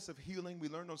process of healing, we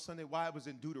learned on Sunday why it was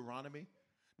in Deuteronomy?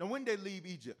 Now, when they leave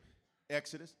Egypt,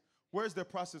 Exodus, where's their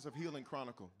process of healing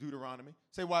chronicled? Deuteronomy.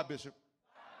 Say why, Bishop?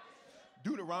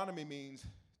 Deuteronomy means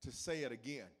to say it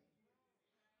again.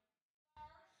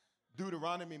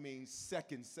 Deuteronomy means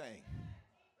second saying.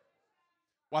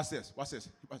 Watch this, watch this.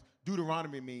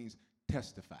 Deuteronomy means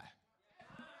testify.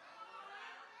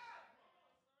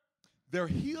 Their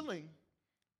healing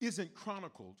isn't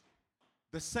chronicled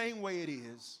the same way it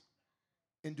is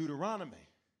in Deuteronomy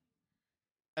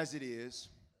as it is,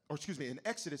 in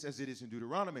Exodus as it is in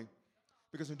Deuteronomy.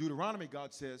 Because in Deuteronomy,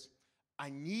 God says, I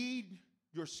need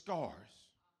your scars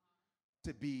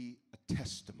to be a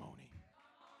testimony.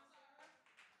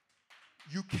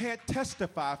 You can't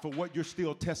testify for what you're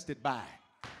still tested by.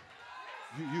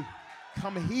 You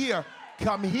come here,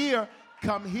 come here,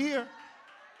 come here.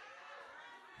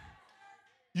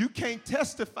 You can't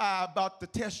testify about the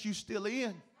test you still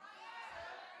in.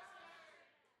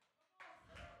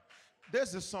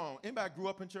 There's this song. Anybody grew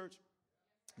up in church?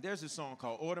 There's this song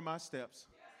called Order My Steps.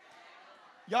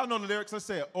 Y'all know the lyrics. Let's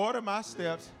say it. Order my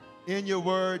steps in your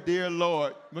word, dear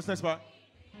Lord. What's the next part?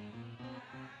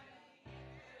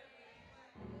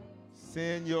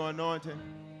 Send your anointing.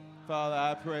 Father,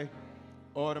 I pray.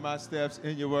 Order my steps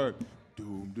in your word.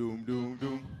 Doom, doom, doom,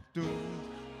 doom, doom.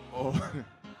 Oh.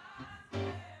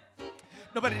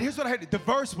 No, but here's what I heard. The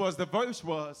verse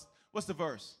was, what's the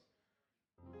verse?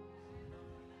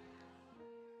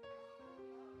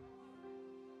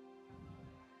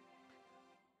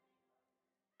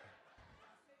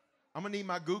 I'm going to need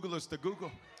my Googlers to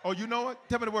Google. Oh, you know what?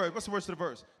 Tell me the word. What's the words to the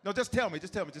verse? No, just tell me.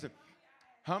 Just tell me.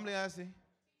 Humbly I say,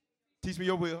 teach me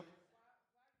your will.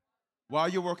 While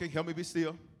you're working, help me be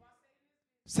still.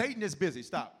 Satan is busy.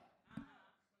 Stop.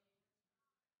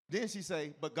 Then she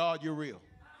say, but God, you're real.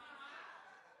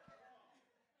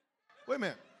 Wait a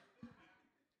minute.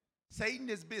 Satan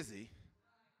is busy,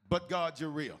 but God, you're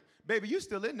real. Baby, you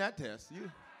still in that test.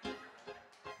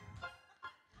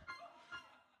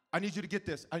 I need you to get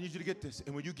this. I need you to get this.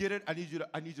 And when you get it, I need you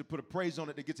to put a praise on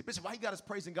it that gets it. Bishop, why you got us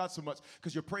praising God so much?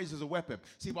 Because your praise is a weapon.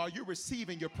 See, while you're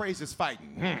receiving, your praise is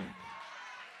fighting.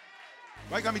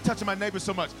 Why you got me touching my neighbor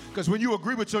so much? Because when you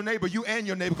agree with your neighbor, you and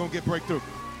your neighbor gonna get breakthrough.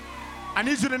 I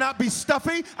need you to not be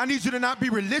stuffy. I need you to not be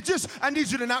religious. I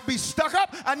need you to not be stuck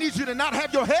up. I need you to not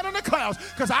have your head on the clouds,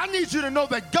 because I need you to know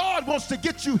that God wants to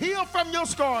get you healed from your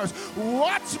scars.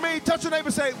 Watch me. Touch your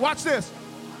neighbor. Say, watch this.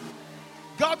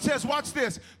 God says, watch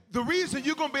this. The reason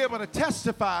you're going to be able to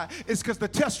testify is because the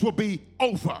test will be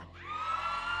over.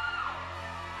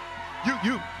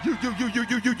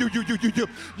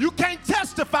 You can't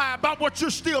testify about what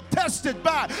you're still tested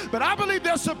by. But I believe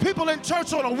there's some people in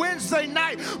church on a Wednesday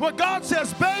night where God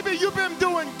says, baby, you've been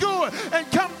doing good.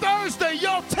 And come Thursday,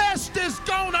 your test is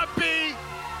going to be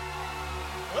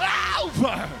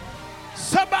over.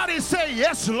 Somebody say,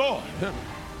 yes, Lord.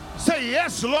 Say,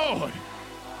 yes, Lord.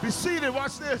 Be seated.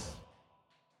 Watch this.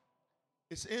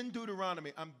 It's in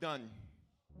Deuteronomy. I'm done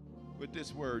with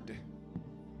this word.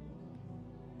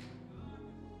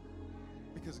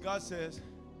 Because God says,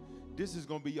 this is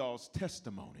going to be y'all's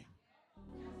testimony.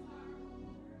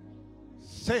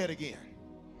 Say it again.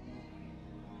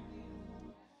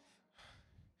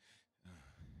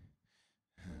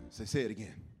 Say it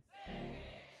again.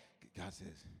 God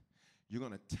says, you're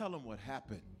going to tell them what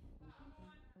happened.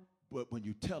 But when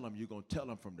you tell them, you're going to tell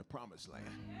them from the promised land.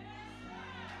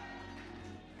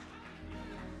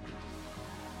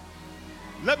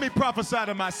 Let me prophesy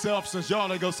to myself since y'all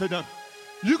ain't going to say nothing.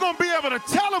 You're going to be able to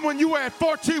tell them when you were at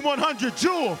 14,100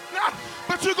 Jewel,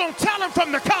 but you're going to tell them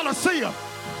from the Coliseum.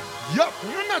 Yup,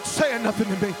 you're not saying nothing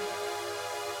to me.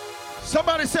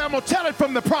 Somebody say, I'm going to tell it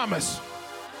from the promise.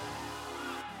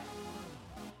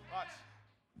 Watch.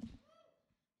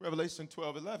 Revelation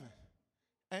 12:11.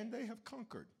 And they have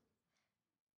conquered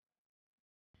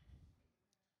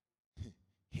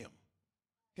him.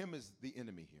 Him is the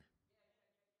enemy here.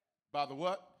 By the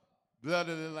what? Blood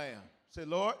of the Lamb. Say,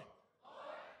 Lord.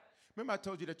 Remember I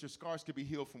told you that your scars could be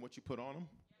healed from what you put on them?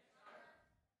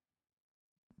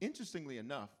 Interestingly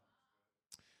enough,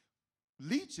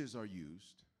 leeches are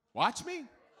used. Watch me.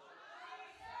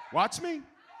 Watch me.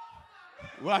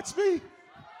 Watch me.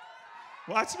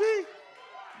 Watch me.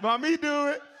 Mommy do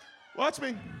it. Watch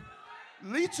me.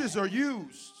 Leeches are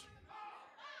used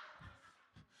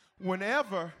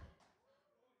whenever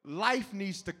life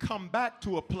needs to come back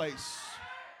to a place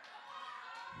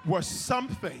where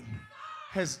something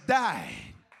has died.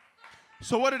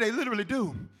 So what do they literally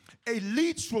do? A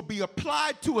leech will be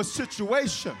applied to a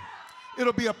situation.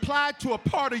 It'll be applied to a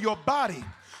part of your body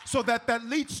so that that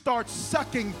leech starts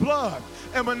sucking blood.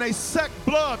 And when they suck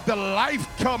blood, the life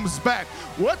comes back.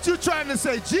 What you trying to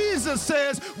say? Jesus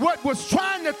says what was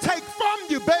trying to take from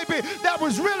you, baby, that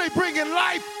was really bringing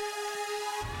life.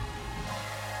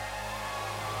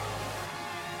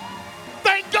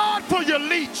 Thank God for your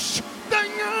leech.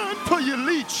 Thank God for your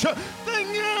leech.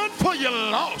 Thank God for your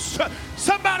loss.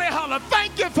 Somebody holler,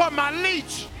 thank you for my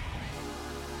leech.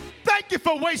 Thank you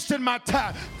for wasting my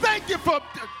time. Thank you for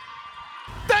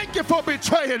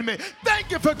betraying me.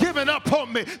 Thank you for giving up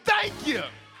on me. Thank you.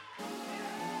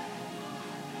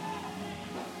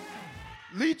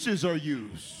 Leeches are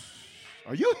used.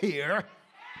 Are you here?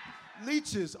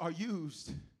 Leeches are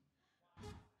used.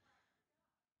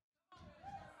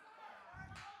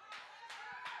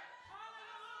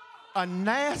 A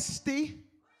nasty,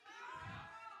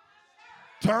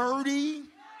 dirty,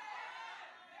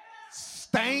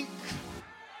 stank,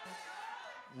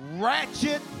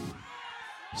 ratchet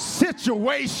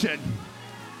situation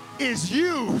is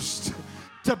used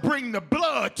to bring the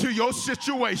blood to your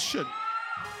situation.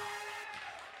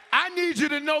 I need you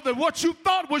to know that what you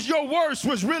thought was your worst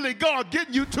was really God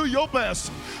getting you to your best.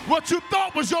 What you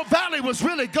thought was your valley was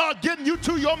really God getting you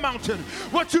to your mountain.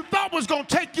 What you thought was going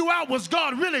to take you out was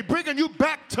God really bringing you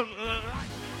back to life.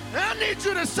 I need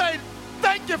you to say,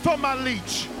 thank you for my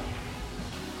leech.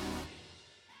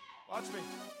 Watch me.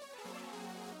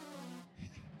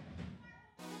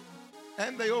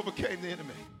 And they overcame the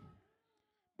enemy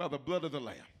by the blood of the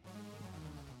Lamb.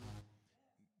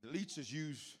 The leech is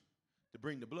used to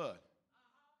bring the blood.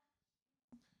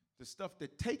 The stuff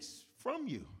that takes from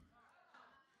you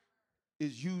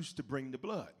is used to bring the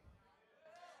blood.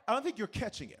 I don't think you're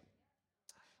catching it.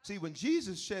 See, when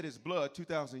Jesus shed his blood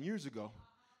 2,000 years ago,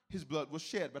 his blood was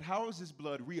shed. But how is his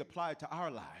blood reapplied to our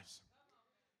lives?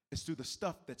 It's through the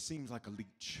stuff that seems like a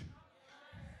leech.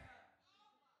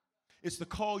 It's the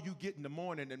call you get in the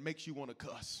morning that makes you want to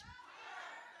cuss.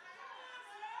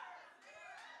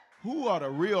 Who are the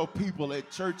real people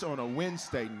at church on a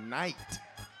Wednesday night?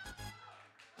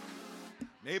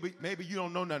 Maybe you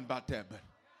don't know nothing about that, but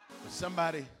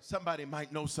somebody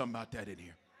might know something about that in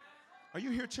here. Are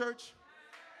you here, church?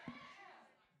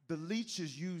 The leech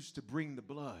is used to bring the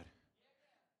blood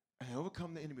and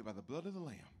overcome the enemy by the blood of the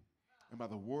Lamb and by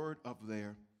the word of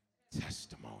their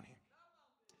testimony.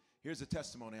 Here's a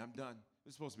testimony. I'm done.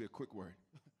 This is supposed to be a quick word.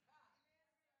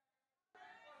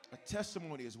 A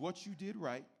testimony is what you did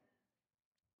right,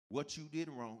 what you did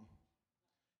wrong,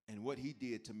 and what he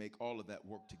did to make all of that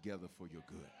work together for your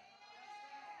good.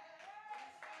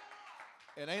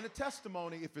 It ain't a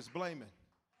testimony if it's blaming.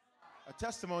 A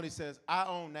testimony says, I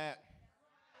own that.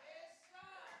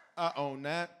 I own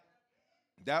that.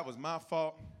 That was my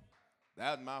fault.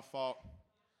 That was my fault.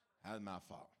 That was my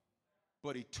fault.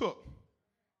 But he took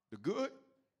the good,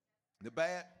 the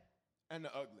bad, and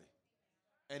the ugly,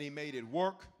 and he made it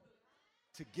work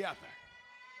together.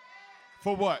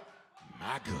 For what?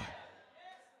 My good.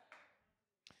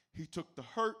 He took the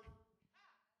hurt,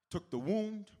 took the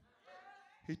wound,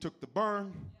 he took the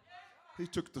burn, he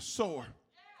took the sore,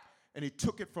 and he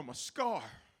took it from a scar.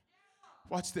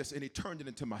 Watch this, and he turned it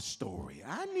into my story.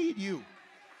 I need you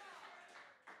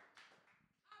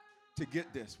to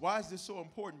get this. Why is this so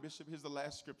important, Bishop? Here's the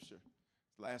last scripture.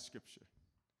 Last scripture.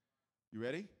 You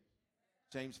ready?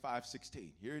 James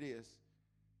 5:16. Here it is.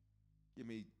 Give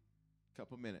me a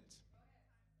couple minutes.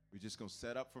 We're just going to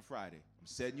set up for Friday. I'm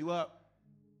setting you up.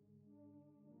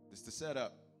 This is the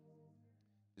setup.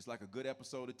 It's like a good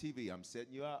episode of TV. I'm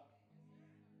setting you up.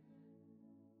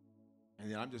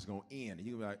 And then I'm just going to end. And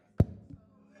you're going to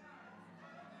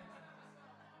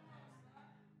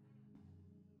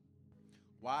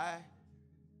be like,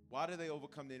 why do they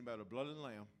overcome the enemy by the blood of the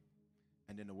Lamb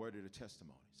and then the word of the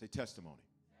testimony? Say testimony.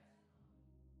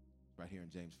 Right here in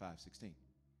James 5:16.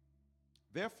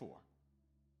 Therefore,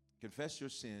 confess your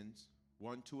sins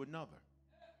one to another.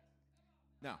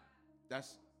 Now,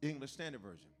 that's English Standard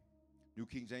Version. New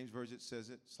King James Version says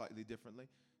it slightly differently.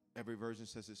 Every version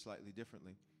says it slightly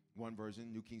differently. One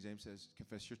version, New King James, says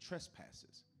confess your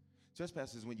trespasses.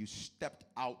 Trespasses is when you stepped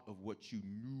out of what you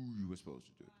knew you were supposed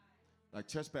to do. Like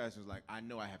trespass is like, I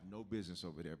know I have no business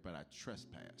over there, but I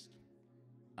trespassed.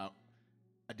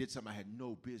 I did something I had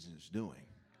no business doing.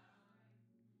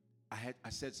 I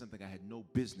said something I had no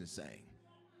business saying.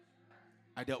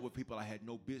 I dealt with people I had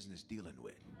no business dealing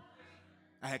with.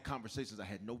 I had conversations I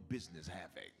had no business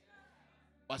having.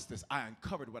 Watch this. I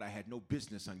uncovered what I had no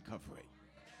business uncovering.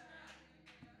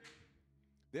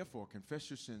 Therefore, confess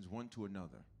your sins one to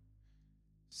another.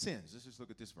 Sins. Let's just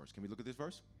look at this verse. Can we look at this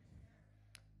verse?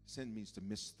 Sin means to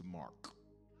miss the mark.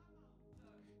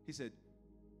 He said,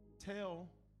 tell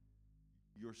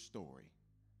your story,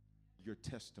 your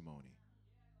testimony,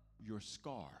 your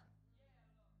scar.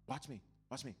 Watch me.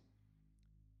 Watch me.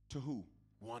 To who?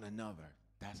 One another.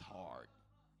 That's hard.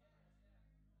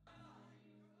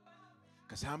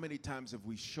 Because how many times have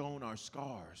we shown our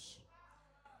scars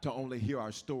to only hear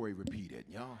our story repeated,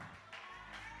 y'all?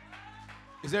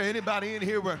 Is there anybody in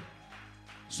here where,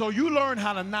 so you learn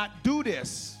how to not do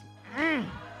this?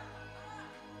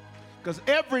 Because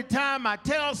every time I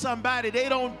tell somebody they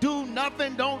don't do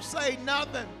nothing, don't say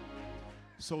nothing.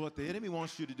 So what the enemy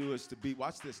wants you to do is to be,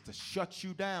 watch this, to shut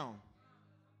you down.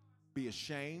 Be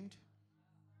ashamed,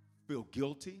 feel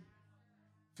guilty,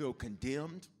 feel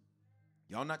condemned.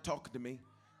 Y'all not talking to me.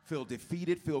 Feel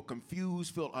defeated, feel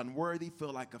confused, feel unworthy,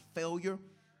 feel like a failure.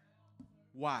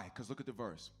 Why? Because look at the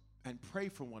verse. And pray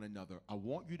for one another. I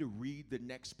want you to read the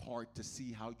next part to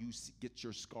see how you get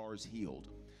your scars healed.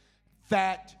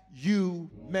 That you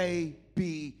may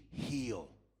be healed.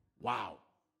 Wow.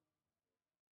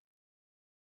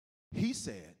 He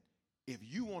said, if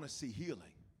you want to see healing,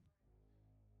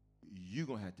 you're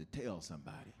going to have to tell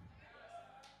somebody.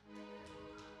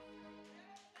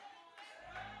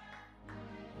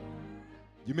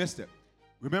 You missed it.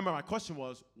 Remember, my question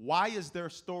was, why is there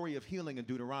a story of healing in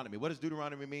Deuteronomy? What does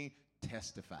Deuteronomy mean?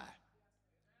 Testify.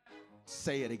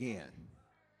 Say it again.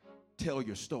 Tell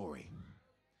your story.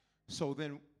 So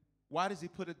then, why does he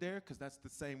put it there? Because that's the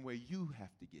same way you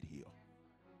have to get healed.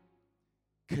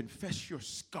 Confess your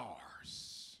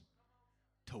scars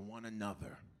to one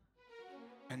another.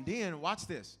 And then, watch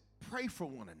this. Pray for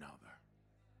one another.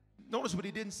 Notice what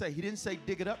he didn't say. He didn't say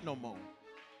dig it up no more.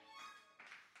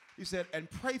 He said, and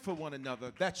pray for one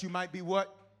another that you might be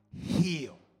what?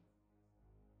 Healed.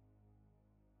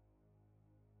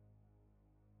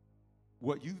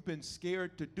 What you've been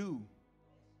scared to do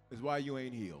is why you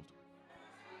ain't healed.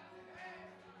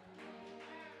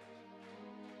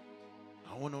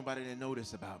 I don't want nobody to know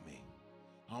this about me.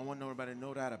 I don't want nobody to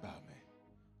know that about me.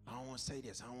 I don't want to say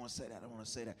this. I don't want to say that. I don't want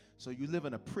to say that. So you live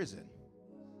in a prison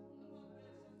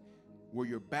where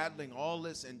you're battling all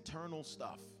this internal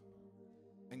stuff.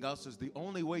 And God says the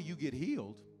only way you get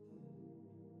healed,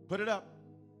 put it up,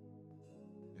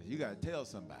 is you got to tell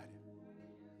somebody.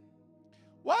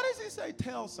 Why does he say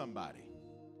tell somebody?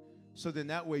 So then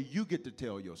that way you get to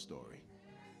tell your story.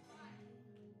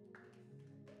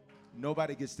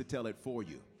 Nobody gets to tell it for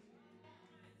you.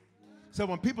 So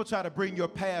when people try to bring your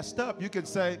past up, you can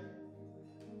say,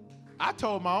 I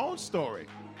told my own story.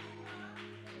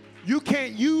 You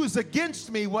can't use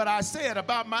against me what I said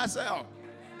about myself.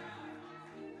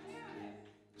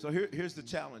 So here's the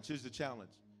challenge. Here's the challenge.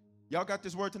 Y'all got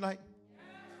this word tonight?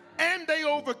 And they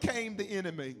overcame the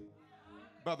enemy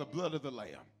by the blood of the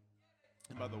Lamb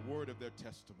and by the word of their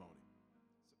testimony.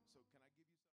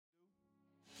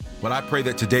 Well, I pray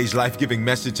that today's life-giving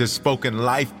message has spoken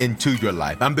life into your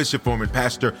life. I'm Bishop Foreman,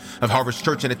 pastor of Harvest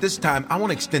Church, and at this time, I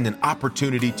want to extend an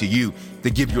opportunity to you to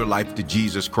give your life to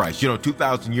Jesus Christ. You know,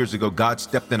 2,000 years ago, God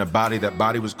stepped in a body. That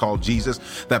body was called Jesus.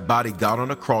 That body got on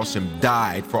a cross and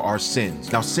died for our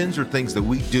sins. Now, sins are things that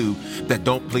we do that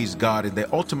don't please God, and they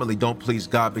ultimately don't please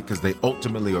God because they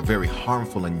ultimately are very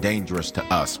harmful and dangerous to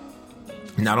us.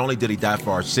 Not only did he die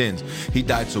for our sins, he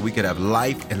died so we could have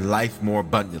life and life more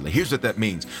abundantly. Here's what that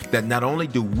means, that not only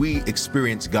do we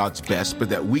experience God's best, but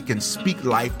that we can speak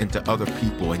life into other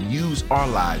people and use our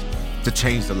lives to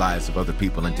change the lives of other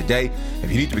people. And today,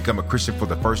 if you need to become a Christian for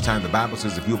the first time, the Bible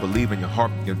says if you believe in your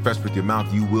heart and confess with your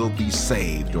mouth, you will be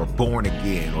saved or born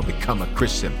again or become a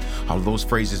Christian. All those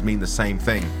phrases mean the same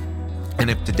thing.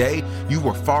 And if today you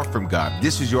were far from God,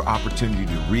 this is your opportunity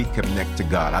to reconnect to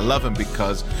God. I love him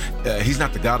because he's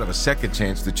not the God of a second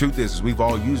chance. The truth is we've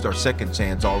all used our second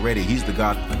chance already. He's the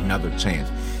God of another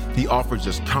chance. He offers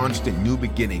us constant new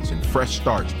beginnings and fresh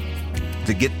starts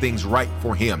to get things right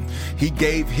for him. He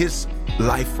gave his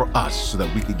life for us so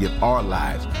that we could give our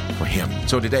lives for him.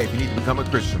 So today, if you need to become a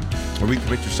Christian or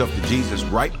recommit yourself to Jesus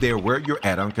right there where you're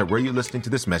at, I don't care where you're listening to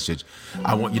this message,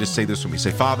 I want you to say this with me.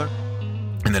 Say, Father,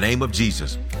 in the name of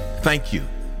Jesus, thank you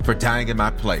for dying in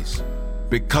my place.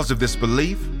 Because of this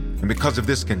belief and because of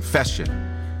this confession,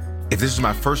 if this is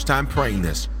my first time praying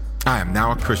this, I am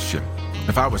now a Christian.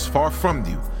 If I was far from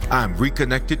you, I am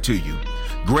reconnected to you.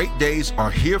 Great days are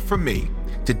here for me.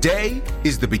 Today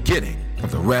is the beginning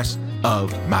of the rest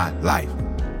of my life.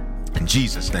 In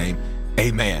Jesus' name,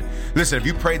 amen. Listen, if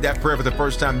you prayed that prayer for the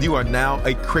first time, you are now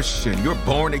a Christian. You're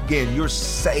born again. You're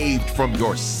saved from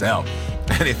yourself.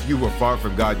 And if you were far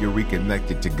from God, you're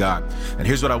reconnected to God. And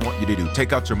here's what I want you to do.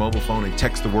 Take out your mobile phone and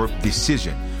text the word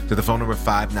decision to the phone number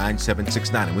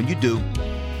 59769. And when you do,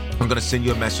 I'm going to send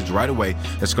you a message right away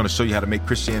that's going to show you how to make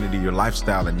Christianity your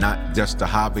lifestyle and not just a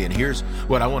hobby. And here's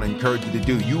what I want to encourage you to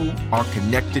do. You are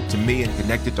connected to me and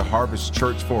connected to Harvest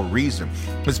Church for a reason.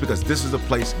 It's because this is the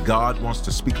place God wants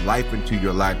to speak life into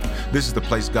your life. This is the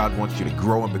place God wants you to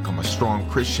grow and become a strong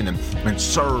Christian and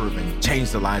serve and change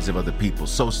the lives of other people.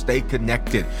 So stay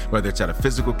connected, whether it's at a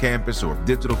physical campus or a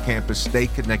digital campus. Stay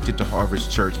connected to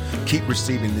Harvest Church. Keep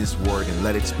receiving this word and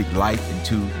let it speak life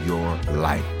into your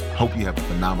life. Hope you have a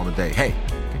phenomenal day. Hey,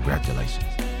 congratulations.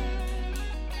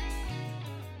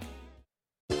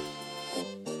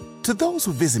 To those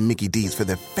who visit Mickey D's for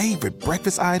their favorite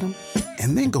breakfast item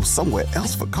and then go somewhere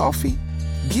else for coffee,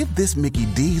 give this Mickey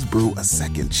D's brew a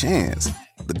second chance.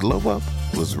 The glow up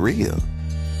was real.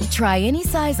 Try any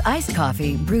size iced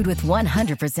coffee brewed with 100%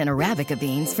 Arabica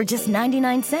beans for just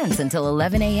 99 cents until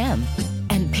 11 a.m.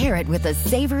 And pair it with a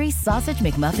savory sausage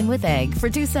McMuffin with egg for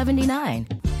 $2.79.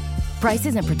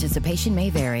 Prices and participation may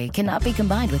vary. Cannot be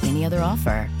combined with any other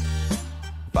offer.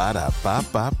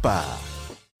 Ba-da-ba-ba-ba.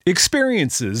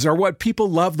 Experiences are what people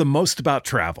love the most about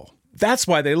travel. That's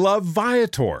why they love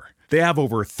Viator. They have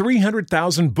over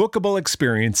 300,000 bookable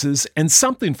experiences and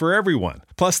something for everyone.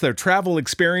 Plus, their travel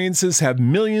experiences have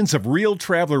millions of real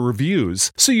traveler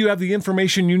reviews, so you have the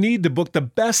information you need to book the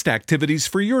best activities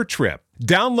for your trip.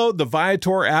 Download the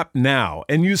Viator app now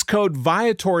and use code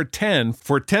Viator10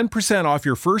 for 10% off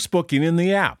your first booking in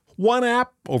the app. One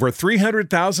app, over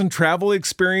 300,000 travel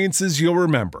experiences you'll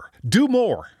remember. Do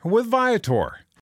more with Viator.